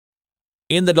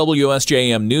In the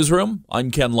WSJM newsroom,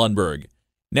 I'm Ken Lundberg.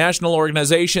 National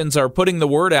organizations are putting the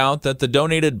word out that the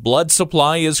donated blood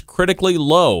supply is critically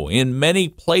low in many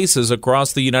places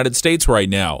across the United States right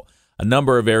now. A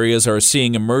number of areas are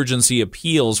seeing emergency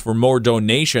appeals for more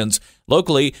donations.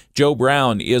 Locally, Joe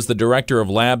Brown is the director of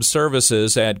lab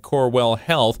services at Corewell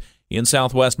Health in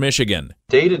Southwest Michigan.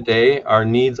 Day to day, our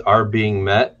needs are being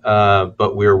met,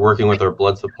 but we're working with our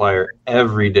blood supplier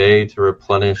every day to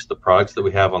replenish the products that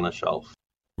we have on the shelf.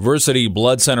 Versity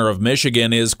Blood Center of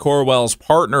Michigan is Corewell's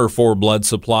partner for blood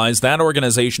supplies. That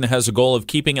organization has a goal of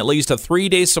keeping at least a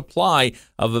 3-day supply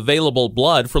of available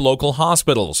blood for local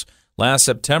hospitals. Last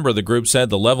September, the group said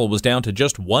the level was down to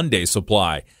just 1-day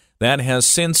supply. That has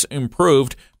since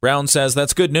improved. Brown says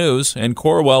that's good news, and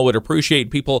Corewell would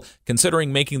appreciate people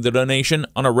considering making the donation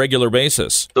on a regular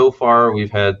basis. So far,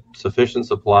 we've had sufficient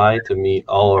supply to meet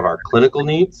all of our clinical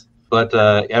needs, but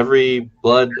every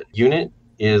blood unit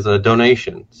is a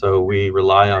donation. So we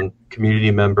rely on community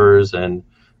members and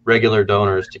regular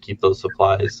donors to keep those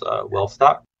supplies well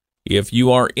stocked. If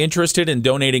you are interested in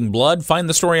donating blood, find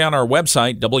the story on our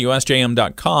website,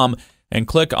 WSJM.com, and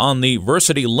click on the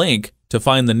Versity link to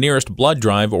find the nearest blood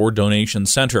drive or donation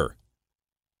center.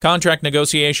 Contract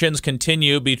negotiations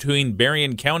continue between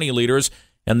Berrien County leaders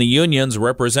and the unions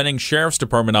representing Sheriff's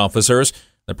Department officers.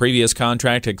 The previous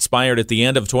contract expired at the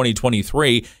end of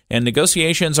 2023, and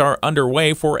negotiations are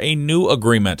underway for a new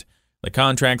agreement. The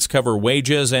contracts cover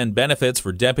wages and benefits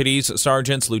for deputies,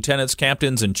 sergeants, lieutenants,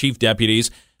 captains, and chief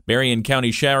deputies. Berrien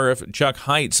County Sheriff Chuck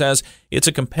Haidt says it's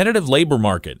a competitive labor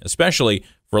market, especially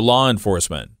for law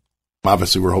enforcement.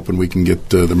 Obviously, we're hoping we can get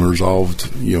them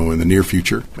resolved, in the near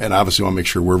future. And obviously, we want to make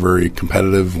sure we're very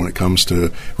competitive when it comes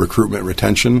to recruitment,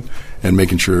 retention, and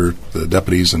making sure the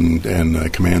deputies and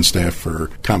command staff are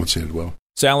compensated well.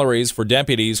 Salaries for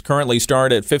deputies currently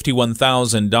start at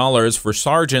 $51,000, for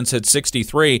sergeants at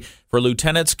 $63,000. For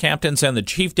lieutenants, captains, and the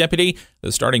chief deputy,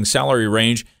 the starting salary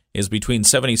range is between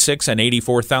 $76,000 and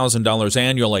 $84,000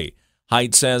 annually.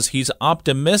 Haidt says he's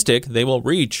optimistic they will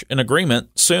reach an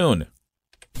agreement soon.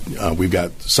 We've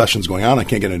got sessions going on. I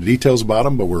can't get into details about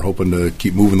them, but we're hoping to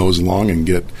keep moving those along and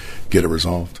get it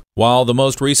resolved. While the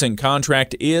most recent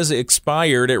contract is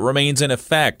expired, it remains in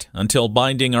effect until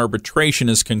binding arbitration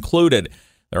is concluded.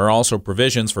 There are also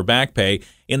provisions for back pay.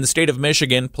 In the state of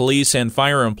Michigan, police and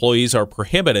fire employees are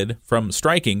prohibited from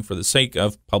striking for the sake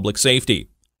of public safety.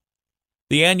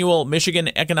 The annual Michigan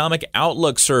Economic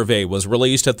Outlook Survey was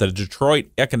released at the Detroit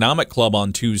Economic Club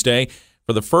on Tuesday.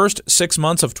 For the first 6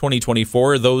 months of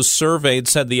 2024, those surveyed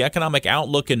said the economic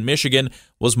outlook in Michigan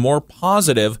was more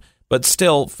positive, but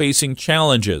still facing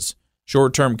challenges.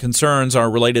 Short-term concerns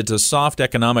are related to soft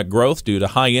economic growth due to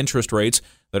high interest rates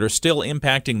that are still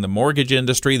impacting the mortgage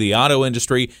industry, the auto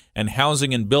industry, and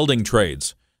housing and building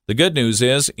trades. The good news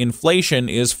is inflation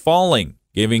is falling,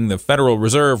 giving the Federal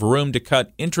Reserve room to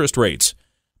cut interest rates.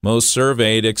 Most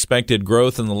surveyed expected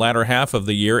growth in the latter half of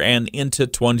the year and into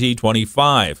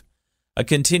 2025. A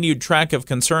continued track of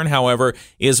concern, however,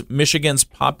 is Michigan's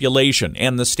population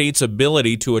and the state's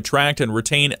ability to attract and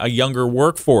retain a younger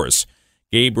workforce.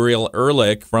 Gabriel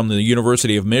Ehrlich from the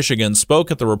University of Michigan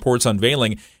spoke at the report's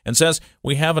unveiling and says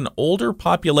we have an older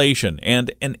population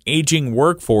and an aging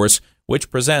workforce,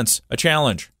 which presents a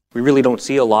challenge. We really don't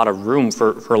see a lot of room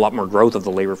for a lot more growth of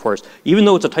the labor force, even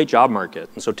though it's a tight job market.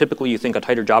 And so typically you think a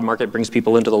tighter job market brings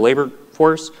people into the labor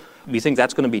force. We think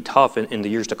that's going to be tough in the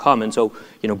years to come. And so,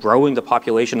 growing the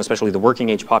population, especially the working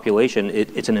age population,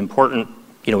 it's an important,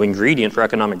 ingredient for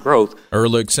economic growth.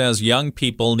 Ehrlich says young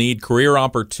people need career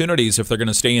opportunities if they're going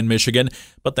to stay in Michigan,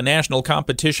 but the national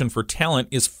competition for talent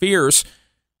is fierce.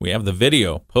 We have the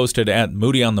video posted at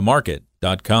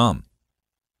moodyonthemarket.com.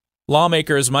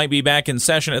 Lawmakers might be back in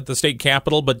session at the state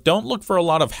capitol, but don't look for a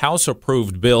lot of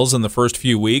House-approved bills in the first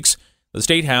few weeks. The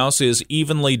State House is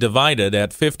evenly divided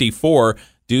at 54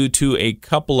 due to a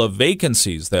couple of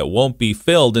vacancies that won't be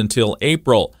filled until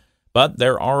April. But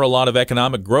there are a lot of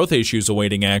economic growth issues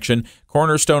awaiting action.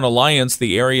 Cornerstone Alliance,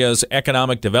 the area's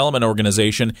economic development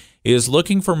organization, is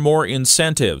looking for more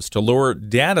incentives to lure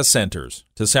data centers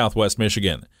to Southwest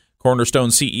Michigan. Cornerstone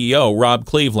CEO Rob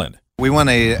Cleveland. We want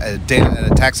a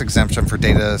tax exemption for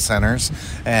data centers,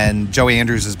 and Joey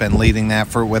Andrews has been leading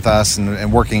that with us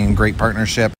and working in great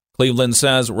partnership. Cleveland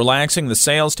says relaxing the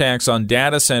sales tax on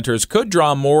data centers could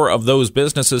draw more of those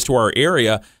businesses to our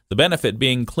area, the benefit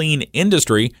being clean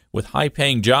industry with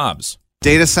high-paying jobs.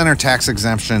 Data center tax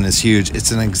exemption is huge. It's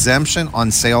an exemption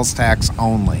on sales tax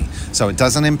only. So it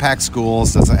doesn't impact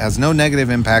schools, has no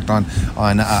negative impact on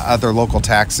other local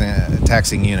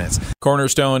taxing units.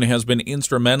 Cornerstone has been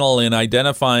instrumental in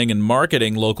identifying and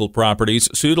marketing local properties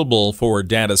suitable for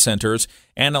data centers.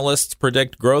 Analysts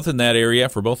predict growth in that area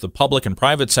for both the public and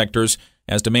private sectors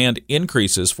as demand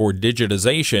increases for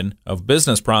digitization of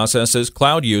business processes,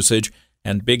 cloud usage,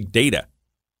 and big data.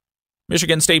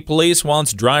 Michigan State Police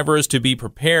wants drivers to be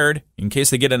prepared in case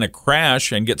they get in a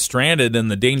crash and get stranded in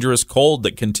the dangerous cold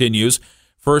that continues.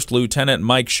 First Lieutenant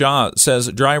Mike Shaw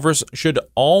says drivers should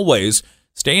always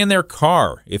stay in their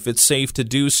car if it's safe to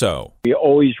do so. We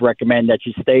always recommend that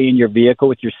you stay in your vehicle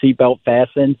with your seatbelt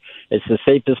fastened. It's the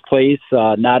safest place,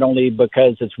 not only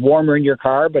because it's warmer in your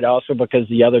car, but also because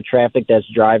the other traffic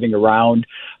that's driving around,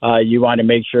 you want to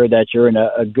make sure that you're in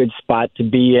a good spot to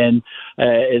be in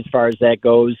as far as that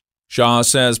goes. Shaw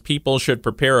says people should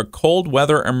prepare a cold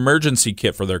weather emergency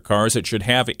kit for their cars. It should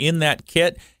have in that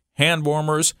kit hand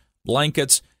warmers,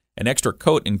 blankets, an extra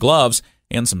coat and gloves,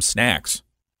 and some snacks.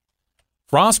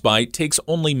 Frostbite takes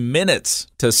only minutes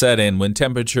to set in when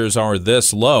temperatures are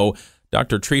this low.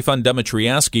 Dr. Trifun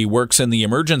Demetriaski works in the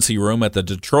emergency room at the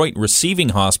Detroit Receiving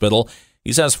Hospital.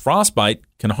 He says frostbite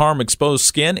can harm exposed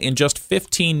skin in just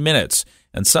 15 minutes,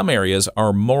 and some areas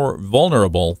are more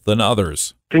vulnerable than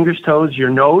others. Fingers, toes, your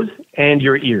nose, and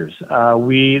your ears.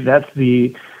 That's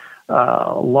the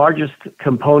largest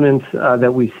components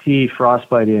that we see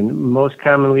frostbite in. Most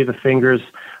commonly the fingers,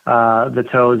 the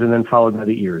toes, and then followed by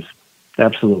the ears.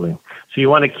 Absolutely. So you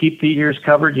want to keep the ears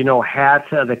covered. Hat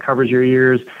that covers your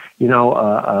ears.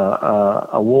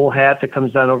 A wool hat that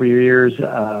comes down over your ears.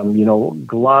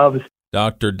 Gloves.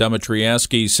 Dr.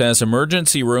 Demetriaski says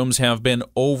emergency rooms have been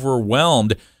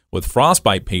overwhelmed with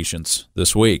frostbite patients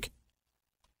this week.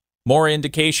 More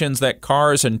indications that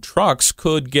cars and trucks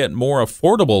could get more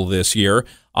affordable this year.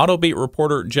 AutoBeat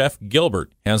reporter Jeff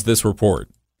Gilbert has this report.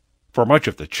 For much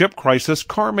of the chip crisis,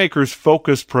 car makers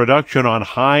focused production on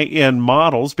high-end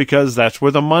models because that's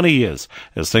where the money is.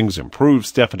 As things improve,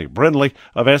 Stephanie Brindley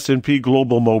of S&P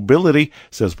Global Mobility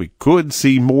says we could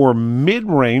see more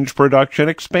mid-range production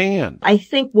expand. I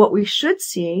think what we should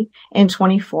see in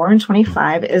 24 and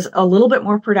 25 is a little bit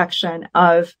more production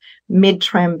of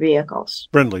mid-trim vehicles.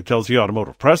 Brindley tells the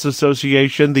Automotive Press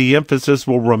Association the emphasis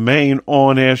will remain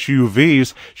on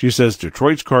SUVs. She says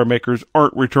Detroit's car makers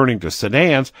aren't returning to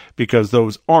sedans because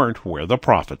those aren't where the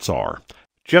profits are.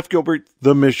 Jeff Gilbert,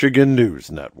 the Michigan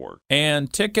News Network.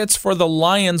 And tickets for the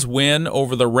Lions win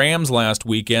over the Rams last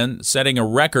weekend, setting a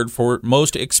record for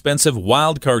most expensive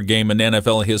wildcard game in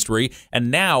NFL history. And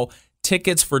now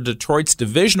tickets for Detroit's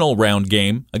divisional round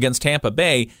game against Tampa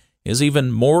Bay is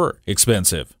even more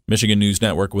expensive. Michigan News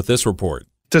Network with this report.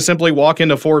 To simply walk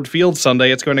into Ford Field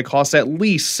Sunday, it's going to cost at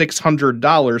least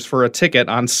 $600 for a ticket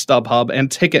on StubHub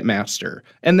and Ticketmaster,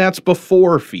 and that's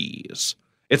before fees.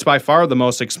 It's by far the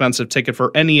most expensive ticket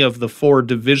for any of the 4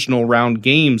 divisional round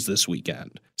games this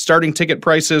weekend. Starting ticket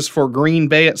prices for Green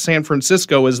Bay at San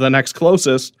Francisco is the next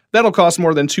closest. That'll cost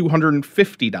more than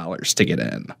 $250 to get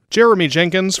in. Jeremy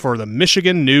Jenkins for the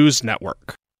Michigan News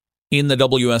Network. In the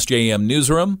WSJM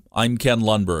newsroom, I'm Ken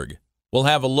Lundberg. We'll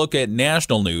have a look at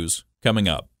national news coming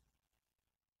up.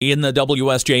 In the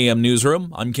WSJM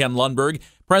newsroom, I'm Ken Lundberg.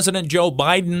 President Joe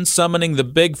Biden summoning the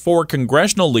big 4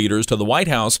 congressional leaders to the White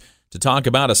House to talk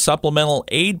about a supplemental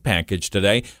aid package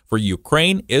today for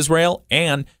Ukraine, Israel,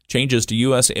 and changes to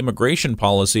U.S. immigration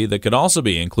policy that could also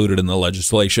be included in the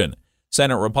legislation.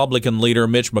 Senate Republican leader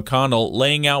Mitch McConnell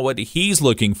laying out what he's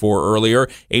looking for earlier.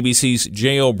 ABC's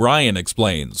Jay O'Brien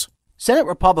explains. Senate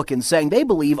Republicans saying they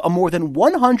believe a more than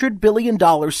 $100 billion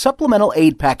supplemental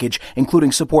aid package,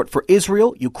 including support for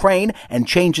Israel, Ukraine, and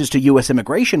changes to U.S.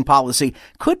 immigration policy,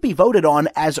 could be voted on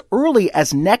as early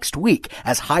as next week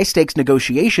as high-stakes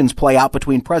negotiations play out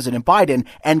between President Biden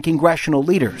and congressional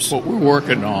leaders. What we're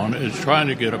working on is trying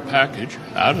to get a package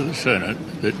out of the Senate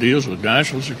that deals with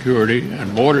national security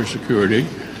and border security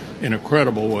in a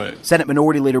credible way. Senate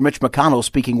Minority Leader Mitch McConnell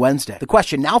speaking Wednesday. The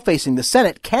question now facing the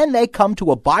Senate, can they come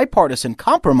to a bipartisan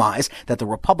compromise that the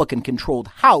Republican-controlled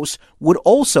House would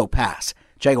also pass?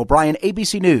 Jay O'Brien,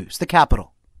 ABC News, the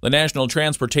Capitol. The National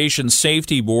Transportation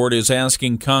Safety Board is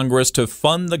asking Congress to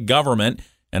fund the government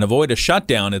and avoid a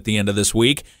shutdown at the end of this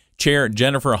week. Chair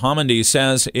Jennifer Homendy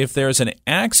says if there's an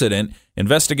accident,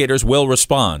 investigators will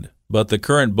respond, but the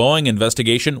current Boeing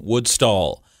investigation would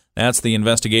stall. That's the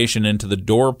investigation into the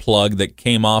door plug that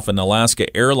came off an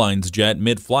Alaska Airlines jet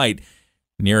mid-flight.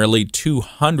 Nearly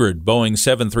 200 Boeing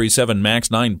 737 MAX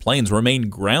 9 planes remain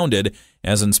grounded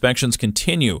as inspections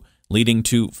continue. leading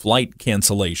to flight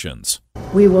cancellations.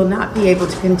 We will not be able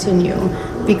to continue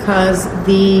because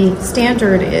the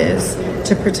standard is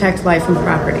to protect life and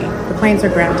property. The planes are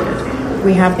grounded.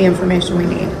 We have the information we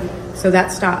need. So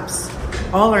that stops.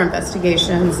 All our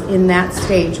investigations in that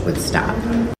stage would stop.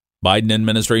 Biden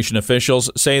administration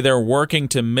officials say they're working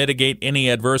to mitigate any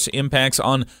adverse impacts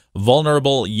on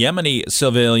vulnerable Yemeni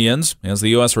civilians as the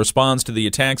U.S. responds to the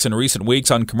attacks in recent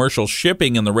weeks on commercial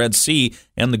shipping in the Red Sea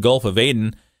and the Gulf of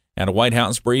Aden. At a White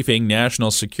House briefing,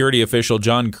 National Security official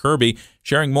John Kirby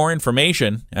sharing more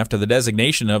information after the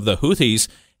designation of the Houthis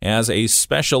as a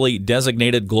specially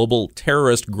designated global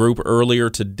terrorist group earlier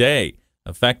today,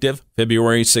 effective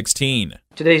February 16.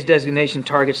 Today's designation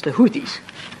targets the Houthis,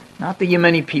 not the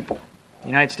Yemeni people. The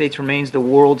United States remains the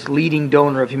world's leading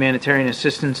donor of humanitarian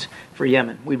assistance for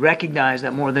Yemen. We recognize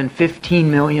that more than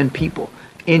 15 million people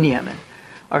in Yemen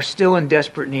are still in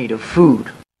desperate need of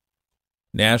food.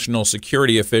 National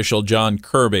Security official John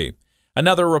Kirby.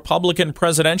 Another Republican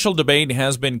presidential debate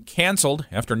has been canceled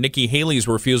after Nikki Haley's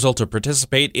refusal to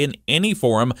participate in any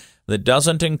forum that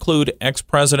doesn't include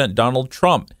ex-President Donald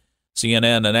Trump.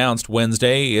 CNN announced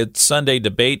Wednesday its Sunday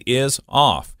debate is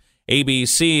off.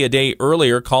 ABC a day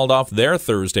earlier called off their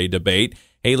Thursday debate.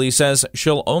 Haley says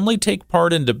she'll only take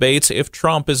part in debates if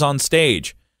Trump is on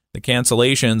stage. The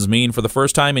cancellations mean for the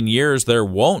first time in years there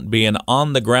won't be an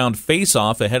on-the-ground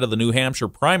face-off ahead of the New Hampshire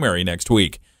primary next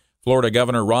week. Florida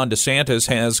Governor Ron DeSantis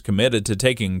has committed to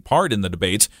taking part in the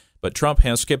debates, but Trump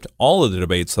has skipped all of the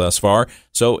debates thus far,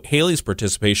 so Haley's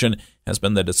participation has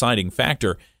been the deciding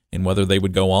factor in whether they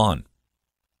would go on.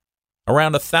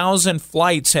 Around 1,000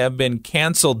 flights have been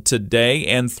canceled today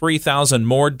and 3,000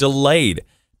 more delayed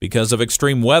because of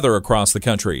extreme weather across the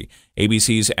country.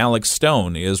 ABC's Alex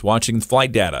Stone is watching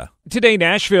flight data. Today,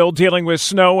 Nashville dealing with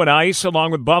snow and ice, along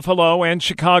with Buffalo and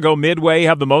Chicago Midway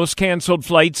have the most canceled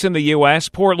flights in the U.S.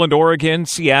 Portland, Oregon,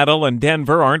 Seattle, and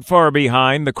Denver aren't far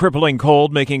behind. The crippling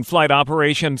cold making flight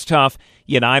operations tough.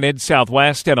 United,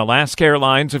 Southwest, and Alaska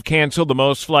Airlines have canceled the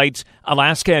most flights.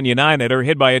 Alaska and United are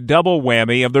hit by a double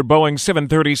whammy of their Boeing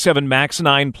 737 MAX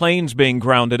 9 planes being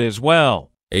grounded as well.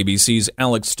 ABC's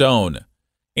Alex Stone.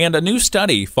 And a new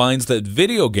study finds that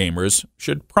video gamers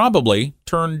should probably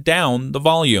turn down the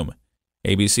volume.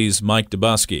 ABC's Mike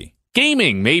Dubusky.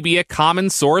 Gaming may be a common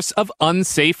source of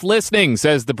unsafe listening,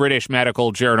 says the British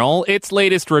Medical Journal. Its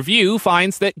latest review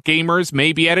finds that gamers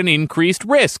may be at an increased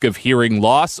risk of hearing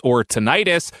loss or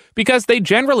tinnitus because they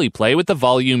generally play with the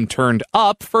volume turned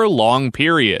up for long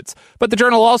periods. But the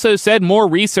journal also said more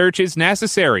research is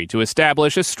necessary to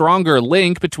establish a stronger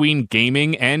link between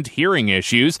gaming and hearing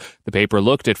issues. The paper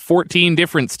looked at 14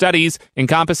 different studies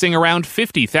encompassing around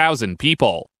 50,000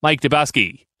 people. Mike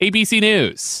Dubusky, ABC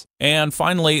News. And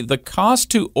finally, the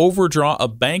cost to overdraw a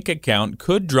bank account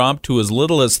could drop to as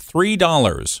little as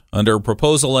 $3 under a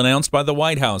proposal announced by the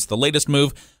White House. The latest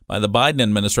move by the Biden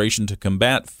administration to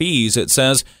combat fees, it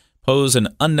says, pose an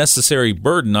unnecessary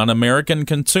burden on American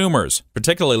consumers,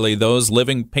 particularly those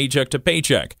living paycheck to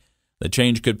paycheck. The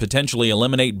change could potentially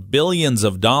eliminate billions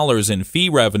of dollars in fee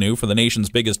revenue for the nation's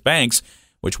biggest banks,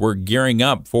 which were gearing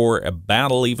up for a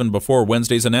battle even before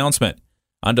Wednesday's announcement.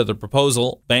 Under the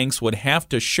proposal, banks would have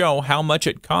to show how much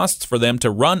it costs for them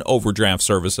to run overdraft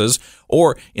services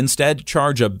or instead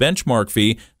charge a benchmark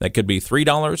fee that could be $3,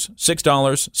 $6,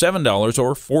 $7,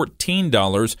 or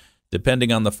 $14,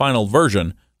 depending on the final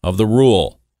version of the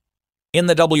rule. In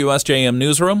the WSJM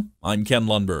newsroom, I'm Ken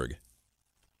Lundberg.